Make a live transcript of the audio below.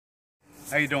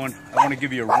How you doing? I want to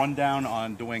give you a rundown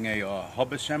on doing a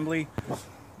hub assembly.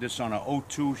 This on a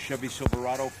 02 Chevy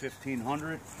Silverado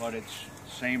 1500, but it's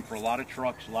the same for a lot of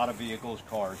trucks, a lot of vehicles,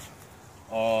 cars.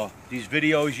 These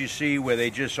videos you see where they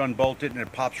just unbolt it and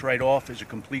it pops right off is a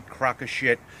complete crock of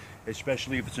shit,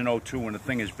 especially if it's an 02 and the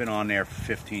thing has been on there for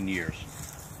 15 years.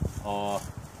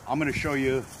 I'm going to show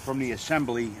you from the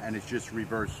assembly, and it's just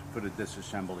reverse for the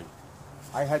disassembly.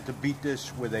 I had to beat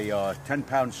this with a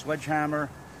 10-pound sledgehammer,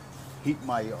 heat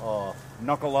my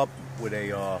knuckle up with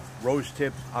a rose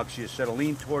tip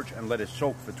oxyacetylene torch, and let it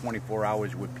soak for 24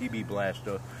 hours with PB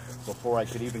Blaster before I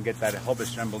could even get that hub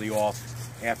assembly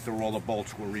off after all the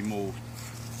bolts were removed.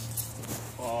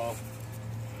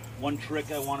 One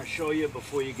trick I want to show you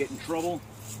before you get in trouble,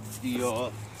 these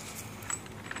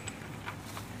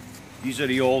are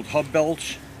the old hub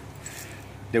belts.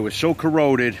 They were so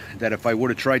corroded that if I would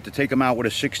have tried to take them out with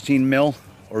a 16 mil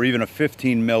or even a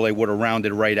 15 mil, they would have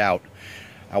rounded right out.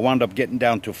 I wound up getting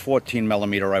down to 14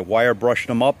 millimeter. I wire brushed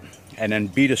them up and then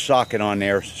beat a socket on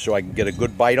there so I could get a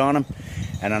good bite on them,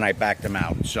 and then I backed them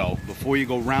out. So before you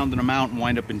go rounding them out and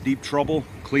wind up in deep trouble,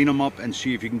 clean them up and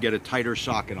see if you can get a tighter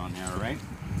socket on there, all right?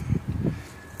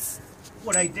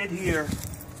 What I did here,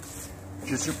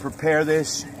 just to prepare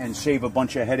this and save a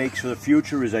bunch of headaches for the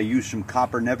future, is I used some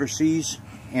copper never-seize,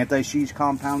 anti-seize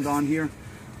compound on here.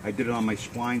 I did it on my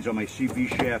splines on my CV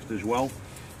shaft as well.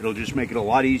 It'll just make it a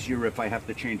lot easier if I have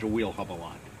to change a wheel hub a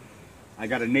lot. I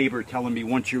got a neighbor telling me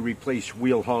once you replace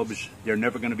wheel hubs, they're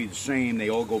never going to be the same. They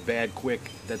all go bad quick.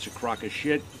 That's a crock of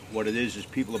shit. What it is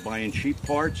people are buying cheap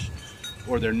parts,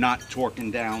 or they're not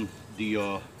torquing down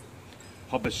the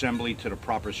hub assembly to the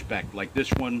proper spec. Like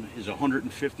this one is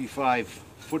 155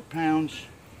 foot-pounds,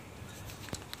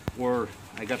 or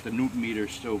I got the Newton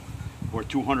meters too, or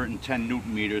 210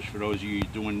 Newton meters for those of you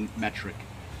doing metric.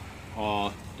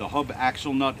 The hub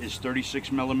axle nut is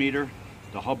 36 millimeter.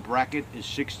 The hub bracket is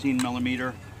 16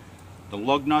 millimeter. The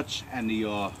lug nuts and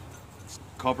the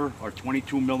cover are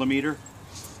 22 millimeter.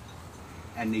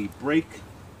 And the brake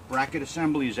bracket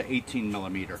assembly is 18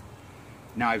 millimeter.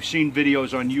 Now, I've seen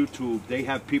videos on YouTube. They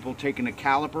have people taking the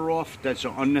caliper off. That's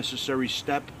an unnecessary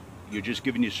step. You're just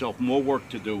giving yourself more work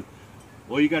to do.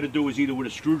 All you got to do is either with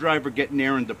a screwdriver get in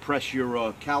there and depress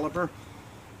your caliper,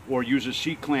 or use a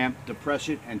C-clamp, depress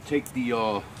it, and take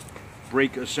the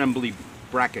brake assembly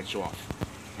brackets off.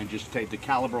 And just take the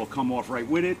caliper will come off right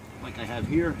with it, like I have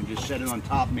here, and just set it on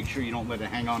top. Make sure you don't let it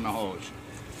hang on the hose.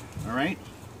 All right?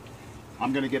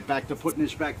 I'm going to get back to putting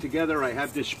this back together. I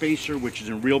have this spacer, which is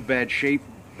in real bad shape,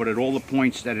 but at all the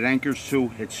points that it anchors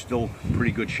to, it's still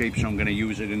pretty good shape, so I'm going to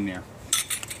use it in there.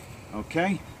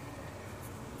 Okay?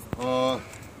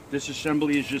 This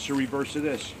assembly is just a reverse of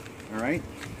this. All right?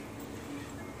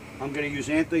 I'm going to use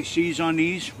anti-seize on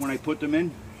these when I put them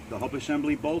in, the hub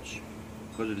assembly bolts,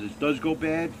 because if this does go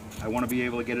bad, I want to be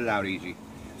able to get it out easy.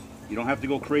 You don't have to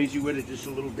go crazy with it, just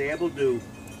a little dab will do.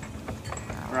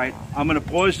 All right, I'm going to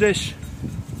pause this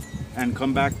and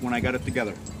come back when I got it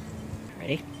together.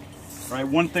 Ready? All right,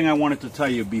 one thing I wanted to tell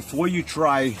you, before you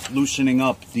try loosening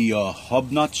up the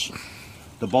hub nuts,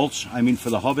 the bolts, I mean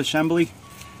for the hub assembly,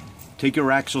 take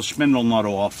your axle spindle nut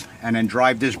off and then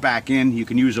drive this back in. You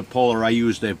can use a puller. I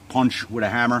used a punch with a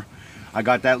hammer. I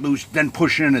got that loose, then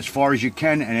push in as far as you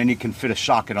can, and then you can fit a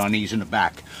socket on these in the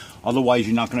back. Otherwise,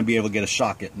 you're not going to be able to get a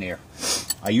socket in there.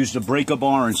 I used a breaker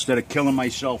bar instead of killing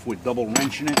myself with double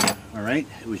wrenching it. All right,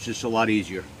 it was just a lot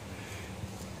easier.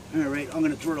 All right, I'm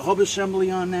going to throw the hub assembly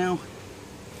on now.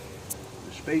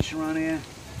 The spacer on there.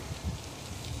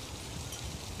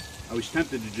 I was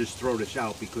tempted to just throw this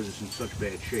out because it's in such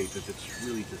bad shape. If it's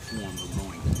really deformed or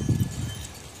ruined.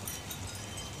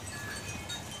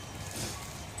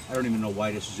 I don't even know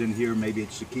why this is in here. Maybe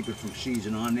it's to keep it from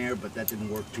seizing on there, but that didn't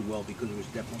work too well because it was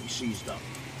definitely seized up.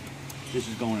 This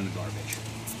is going in the garbage.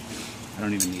 I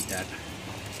don't even need that.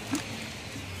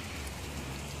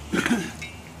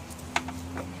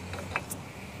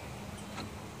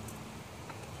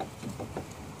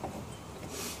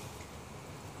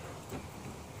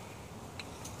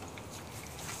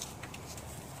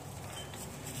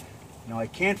 Now I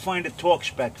can't find a torque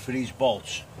spec for these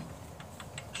bolts,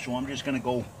 so I'm just going to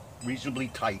go reasonably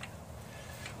tight.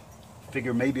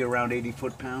 Figure maybe around 80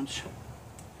 foot-pounds.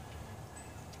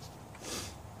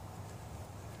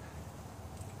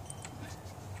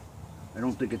 I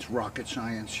don't think it's rocket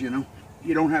science, you know.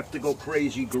 You don't have to go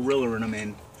crazy gorillaing them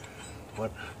in,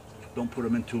 but don't put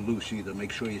them in too loose either.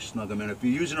 Make sure you snug them in. If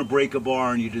you're using a breaker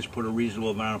bar and you just put a reasonable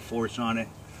amount of force on it,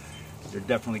 they're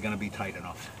definitely going to be tight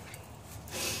enough.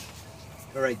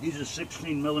 All right, these are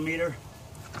 16 millimeter.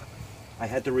 I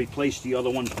had to replace the other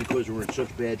ones because they were in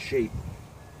such bad shape.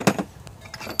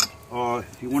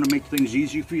 If you want to make things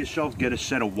easy for yourself, get a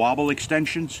set of wobble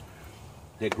extensions.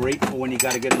 They're great for when you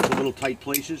got to get into little tight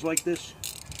places like this.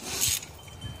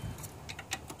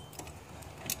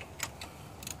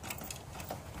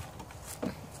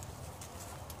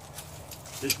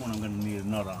 This one I'm going to need a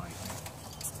nut on.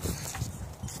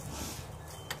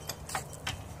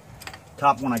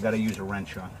 Top one I got to use a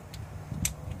wrench on.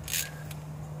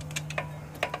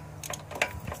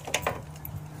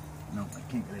 No, I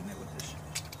can't get in there with this.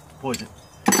 Pause it.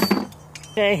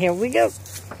 Okay, here we go.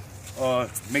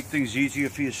 Make things easier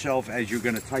for yourself as you're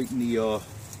going to tighten the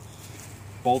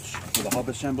bolts for the hub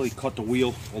assembly. Cut the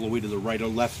wheel all the way to the right or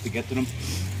left to get to them.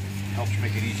 Helps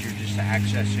make it easier just to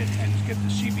access it and get the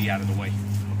CV out of the way.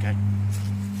 Okay?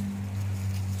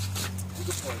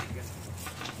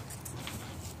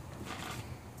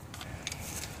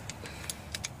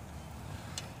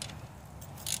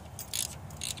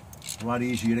 A lot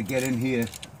easier to get in here.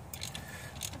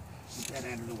 Get that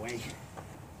out of the way.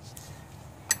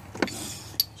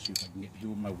 See if I can get through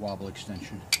with my wobble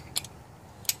extension.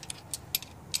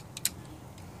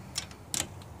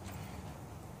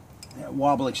 That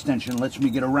wobble extension lets me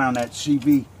get around that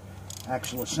CV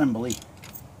axle assembly.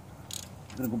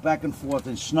 I'm going to go back and forth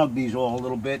and snug these all a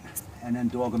little bit and then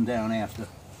dog them down after.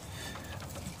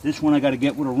 This one I got to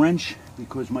get with a wrench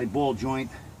because my ball joint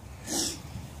is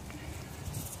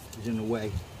in the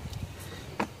way.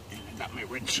 And I got my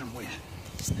wrench somewhere.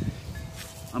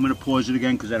 I'm going to pause it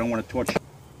again because I don't want to torch it.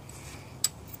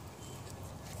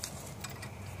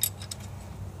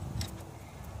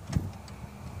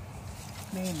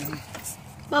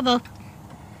 Bubba.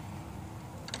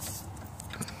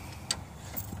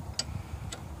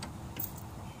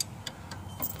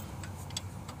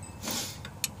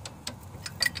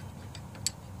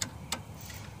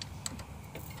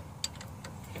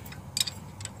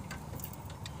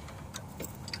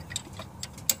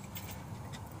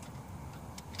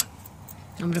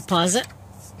 I'm going to pause it.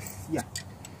 Yeah.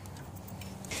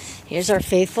 Here's our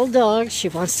faithful dog. She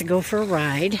wants to go for a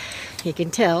ride. You can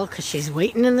tell because she's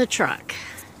waiting in the truck.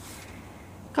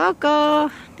 Coco.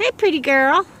 Hey, pretty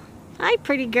girl. Hi,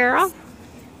 pretty girl.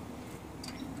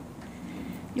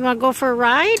 You want to go for a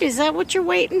ride? Is that what you're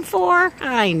waiting for?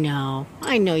 I know.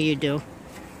 I know you do.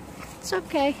 It's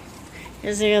okay.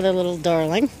 Here's the other little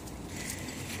darling.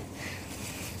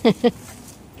 Hi,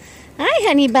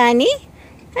 honey bunny.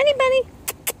 Honey bunny.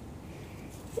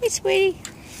 Hey, sweetie.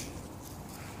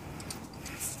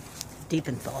 Deep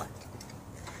in thought.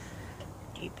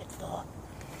 Deep in thought.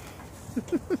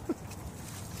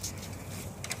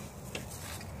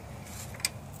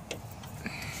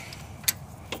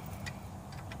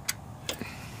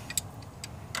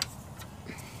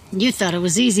 You thought it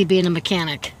was easy being a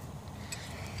mechanic.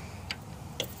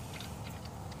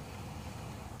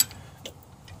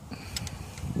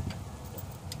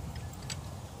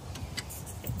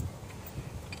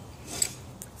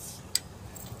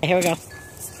 Here we go.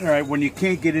 All right, when you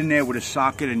can't get in there with a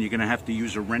socket and you're going to have to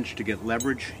use a wrench to get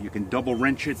leverage, you can double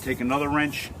wrench it, take another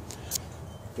wrench,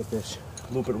 get this,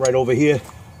 loop it right over here,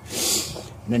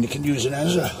 and then you can use it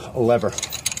as a lever.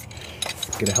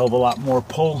 Get a hell of a lot more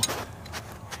pull.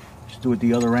 Just do it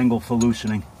the other angle for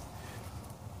loosening.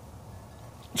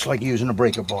 It's like using a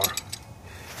breaker bar.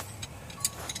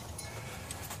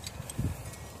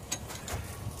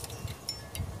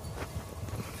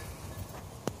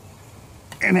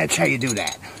 And that's how you do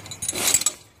that.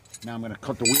 Now I'm going to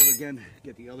cut the wheel again,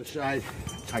 get the other side,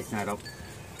 tighten that up.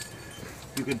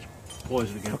 You can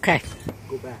pause it again. Okay.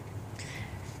 Go back.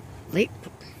 Wait.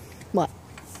 What?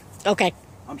 Okay.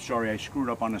 I'm sorry, I screwed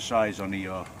up on the size on the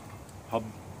hub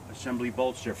assembly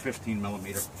bolts. They're 15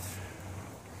 millimeter.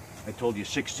 I told you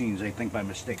 16s, I think by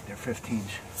mistake they're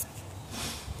 15s.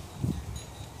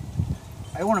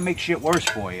 I want to make shit worse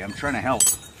for you. I'm trying to help.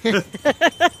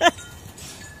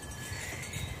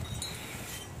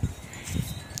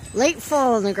 Late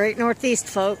fall in the Great Northeast,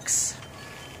 folks.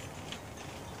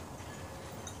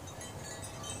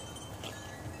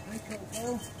 Hi,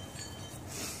 Coco.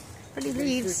 Pretty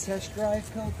leaves. Test drive,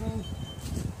 Coco.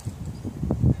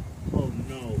 Oh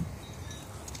no.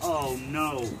 Oh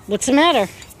no. What's the matter?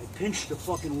 I pinched the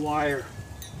fucking wire.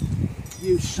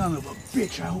 You son of a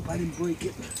bitch. I hope I didn't break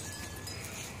it.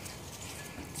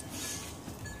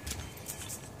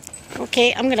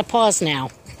 Okay, I'm going to pause now.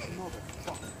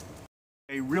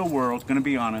 A real world, gonna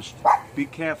be honest, be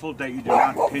careful that you do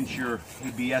not pinch your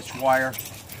ABS wire,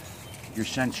 your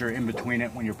sensor in between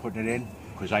it when you're putting it in,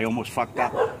 because I almost fucked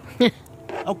up.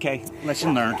 Okay,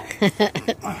 lesson learned.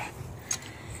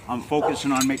 I'm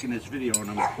focusing on making this video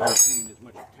and I'm not paying as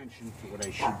much attention to what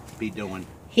I should be doing.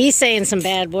 He's saying some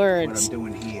bad words. What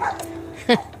I'm doing here.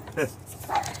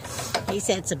 He's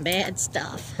had some bad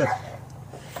stuff.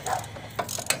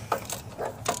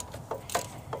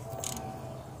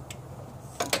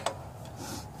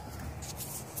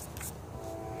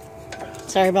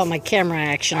 Sorry about my camera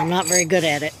action. I'm not very good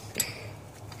at it.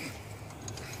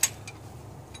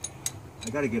 I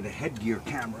gotta get a headgear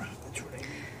camera. That's what I need.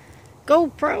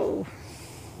 GoPro.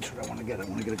 That's what I want to get. I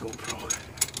want to get a GoPro.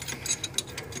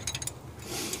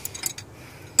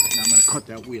 Now I'm going to cut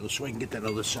that wheel so I can get that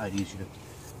other side easier.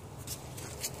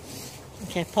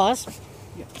 Okay, pause.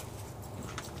 Yeah.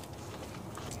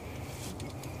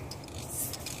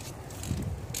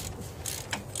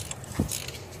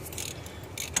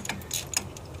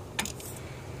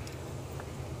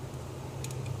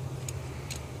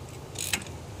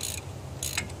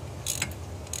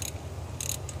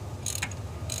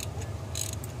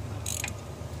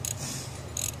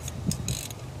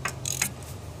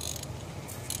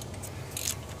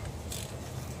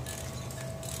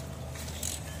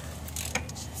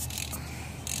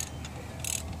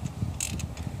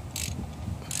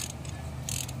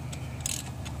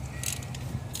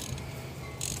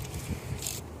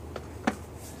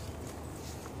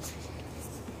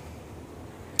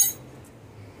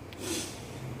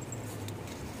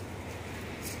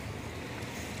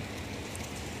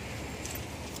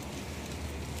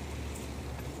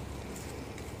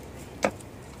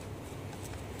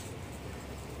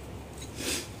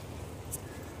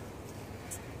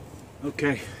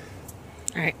 Okay.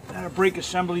 All right. Now the brake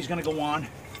assembly is going to go on.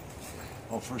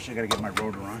 Oh, first I got to get my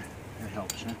rotor on. That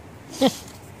helps, huh?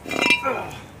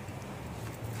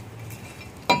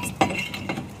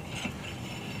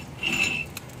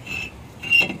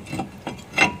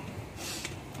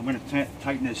 I'm going to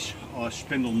tighten this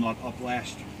spindle nut up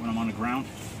last when I'm on the ground.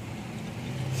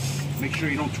 Make sure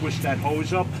you don't twist that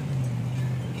hose up.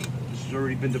 This has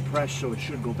already been depressed, so it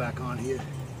should go back on here.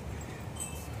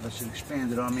 Unless it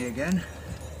expanded on me again,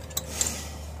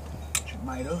 which it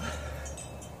might have.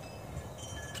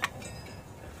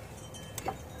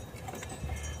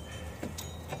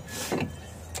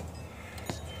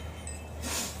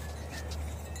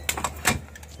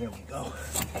 There we go.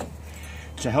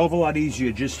 It's a hell of a lot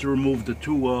easier just to remove the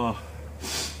two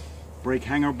brake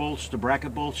hanger bolts, the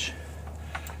bracket bolts,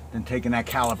 than taking that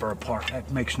caliper apart.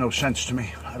 That makes no sense to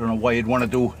me. I don't know why you'd want to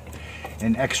do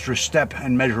an extra step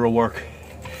and measure of work.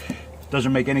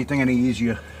 Doesn't make anything any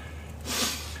easier.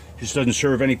 Just doesn't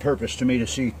serve any purpose to me to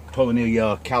see pulling the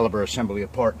caliper assembly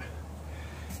apart.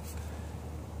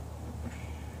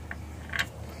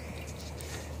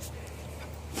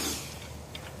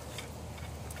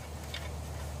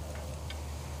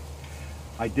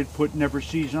 I did put never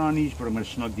sees on these, but I'm going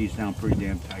to snug these down pretty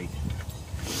damn tight.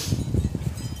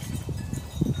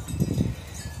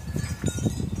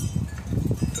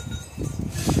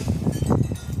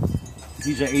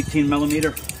 These are 18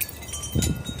 millimeter.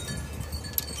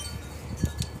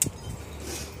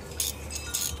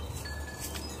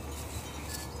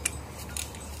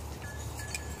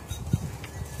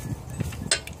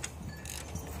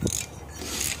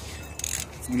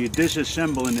 When you're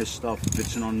disassembling this stuff, if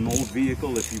it's on an old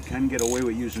vehicle, if you can get away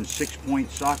with using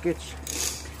 6-point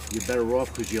sockets, you're better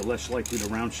off because you're less likely to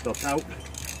round stuff out.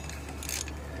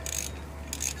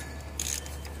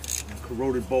 A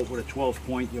corroded bolt with a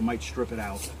 12-point, you might strip it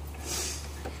out.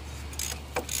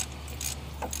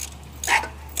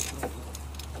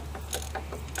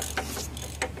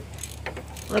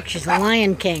 Look, she's the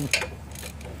Lion King.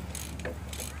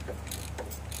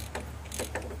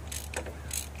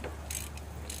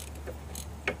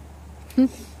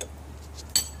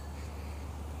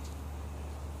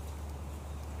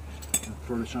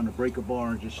 Throw this on the breaker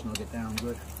bar and just snug it down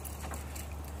good.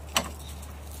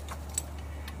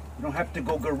 You don't have to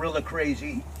go gorilla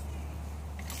crazy.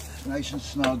 It's nice and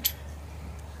snug.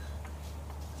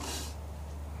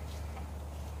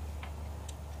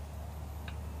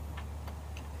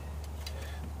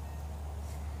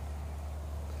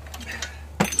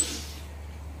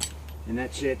 And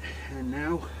that's it. And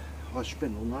now our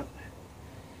spindle nut.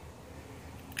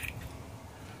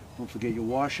 Don't forget your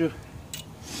washer.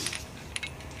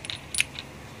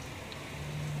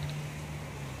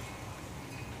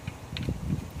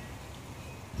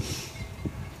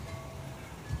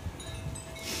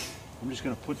 I'm just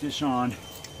going to put this on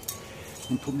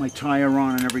and put my tire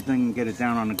on and everything and get it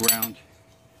down on the ground.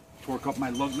 Torque up my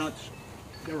lug nuts.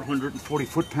 They're 140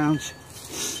 foot-pounds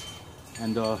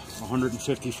and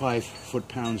 155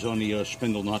 foot-pounds on the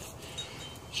spindle nut.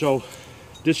 So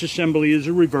this assembly is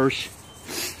a reverse.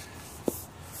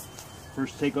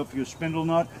 First take up your spindle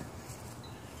nut,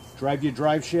 drive your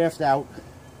drive shaft out,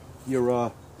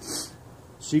 your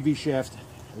CV shaft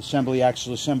assembly,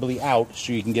 axle assembly out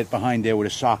so you can get behind there with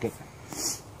a socket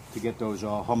to get those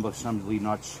hump assembly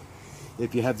nuts.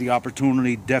 If you have the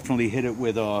opportunity, definitely hit it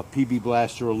with a PB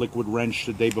Blaster or liquid wrench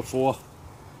the day before.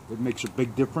 It makes a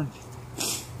big difference.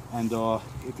 And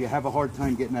if you have a hard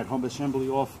time getting that hump assembly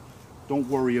off, don't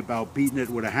worry about beating it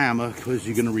with a hammer, because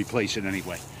you're going to replace it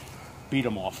anyway. Beat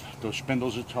them off. Those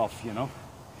spindles are tough, you know.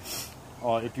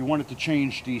 If you wanted to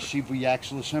change the CV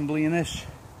axle assembly in this,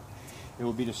 it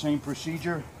will be the same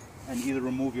procedure, and either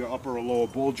remove your upper or lower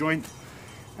ball joint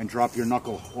and drop your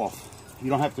knuckle off. You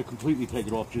don't have to completely take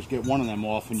it off, just get one of them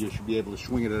off and you should be able to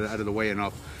swing it out of the way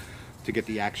enough to get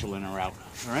the axle in or out.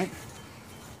 Alright?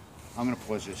 I'm going to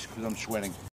pause this because I'm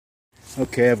sweating.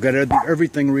 Okay, I've got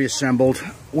everything reassembled.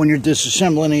 When you're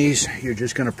disassembling these, you're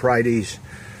just going to pry these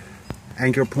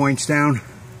anchor points down.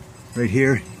 Right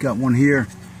here, got one here,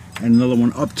 and another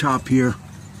one up top here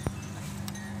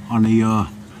on the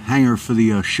hanger for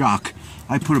the shock.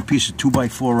 I put a piece of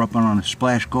 2x4 up on a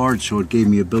splash guard, so it gave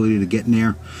me ability to get in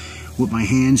there with my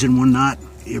hands and whatnot.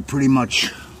 You're pretty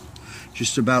much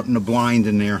just about in the blind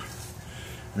in there.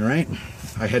 All right,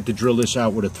 I had to drill this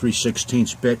out with a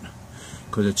 3/16 bit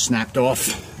because it snapped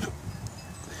off.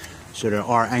 So there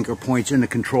are anchor points in the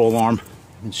control arm.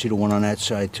 You can see the one on that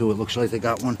side too. It looks like they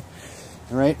got one.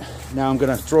 All right, now I'm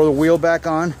going to throw the wheel back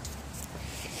on.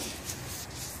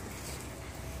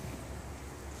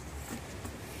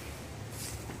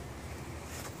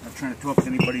 Not trying to talk to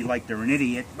anybody like they're an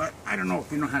idiot, but I don't know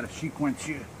if you know how to sequence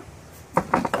you.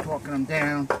 Talking them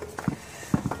down.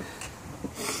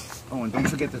 Oh, and don't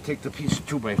forget to take the piece of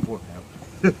 2x4 out.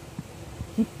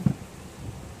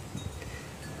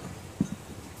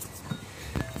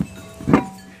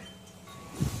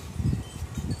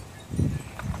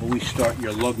 Always start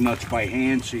your lug nuts by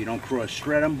hand so you don't cross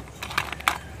thread them.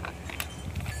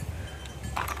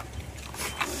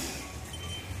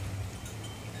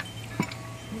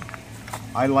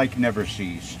 I like never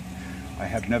sees. I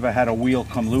have never had a wheel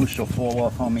come loose or fall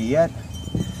off on me yet,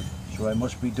 so I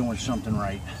must be doing something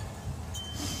right.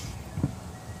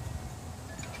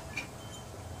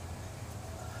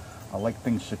 I like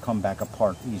things to come back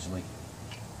apart easily.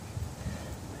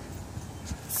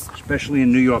 Especially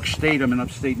in New York State. I'm in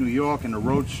upstate New York, and the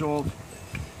road salt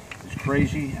is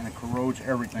crazy and it corrodes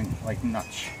everything like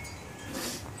nuts.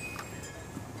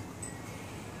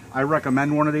 I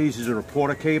recommend one of these. Is a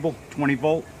reporter cable, 20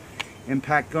 volt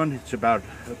impact gun. It's about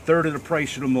a third of the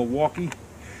price of the Milwaukee.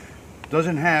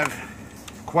 Doesn't have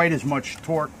quite as much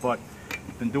torque, but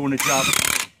been doing the job.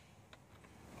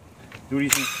 Do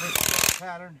these in a twist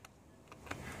pattern.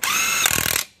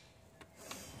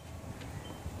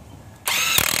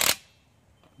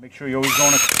 Make sure you're always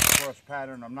going across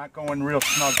pattern. I'm not going real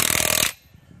snug.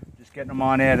 Just getting them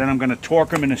on there. Then I'm going to torque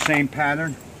them in the same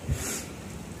pattern.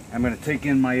 I'm going to take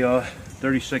in my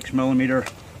 36mm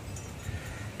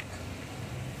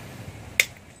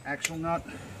axle nut.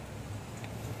 What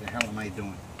the hell am I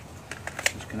doing?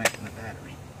 Disconnecting the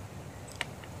battery.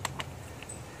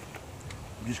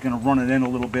 I'm just going to run it in a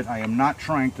little bit. I am not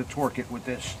trying to torque it with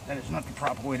this. That is not the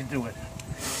proper way to do it.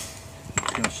 I'm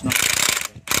just going to snug it.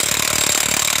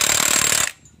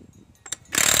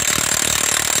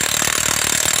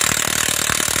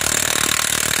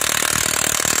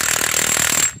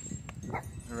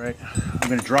 Alright, I'm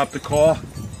going to drop the car,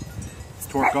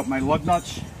 torque up my lug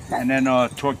nuts, and then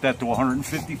torque that to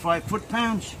 155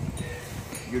 foot-pounds.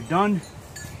 You're done.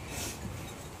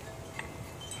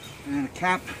 And then the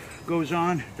cap goes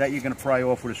on. That you're going to pry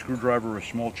off with a screwdriver or a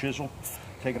small chisel.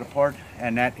 Take it apart,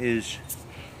 and that is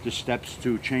the steps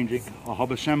to changing a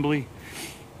hub assembly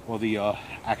or the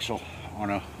axle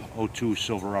on a 02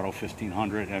 Silverado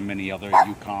 1500 and many other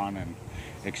Yukon and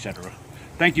etc.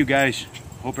 Thank you, guys.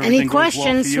 Hope everything goes well for you.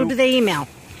 Any questions? Who do they email?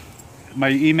 My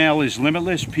email is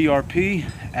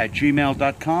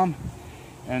limitlessprp@gmail.com,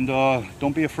 and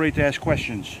don't be afraid to ask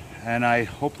questions. And I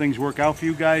hope things work out for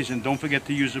you guys, and don't forget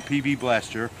to use a PB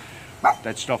Blaster.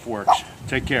 That stuff works.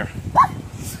 Take care.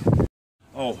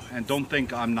 Oh, and don't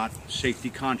think I'm not safety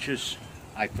conscious.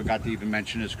 I forgot to even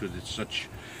mention this because it's such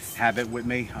habit with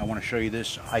me. I want to show you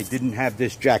this. I didn't have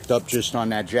this jacked up just on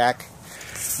that jack.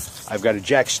 I've got a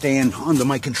jack stand under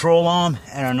my control arm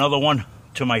and another one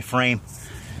to my frame.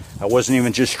 I wasn't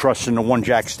even just trusting the one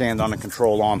jack stand on the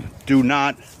control arm. Do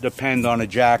not depend on a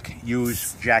jack.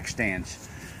 Use jack stands.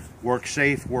 Work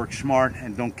safe, work smart,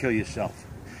 and don't kill yourself.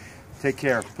 Take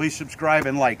care. Please subscribe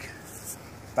and like.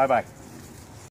 Bye-bye.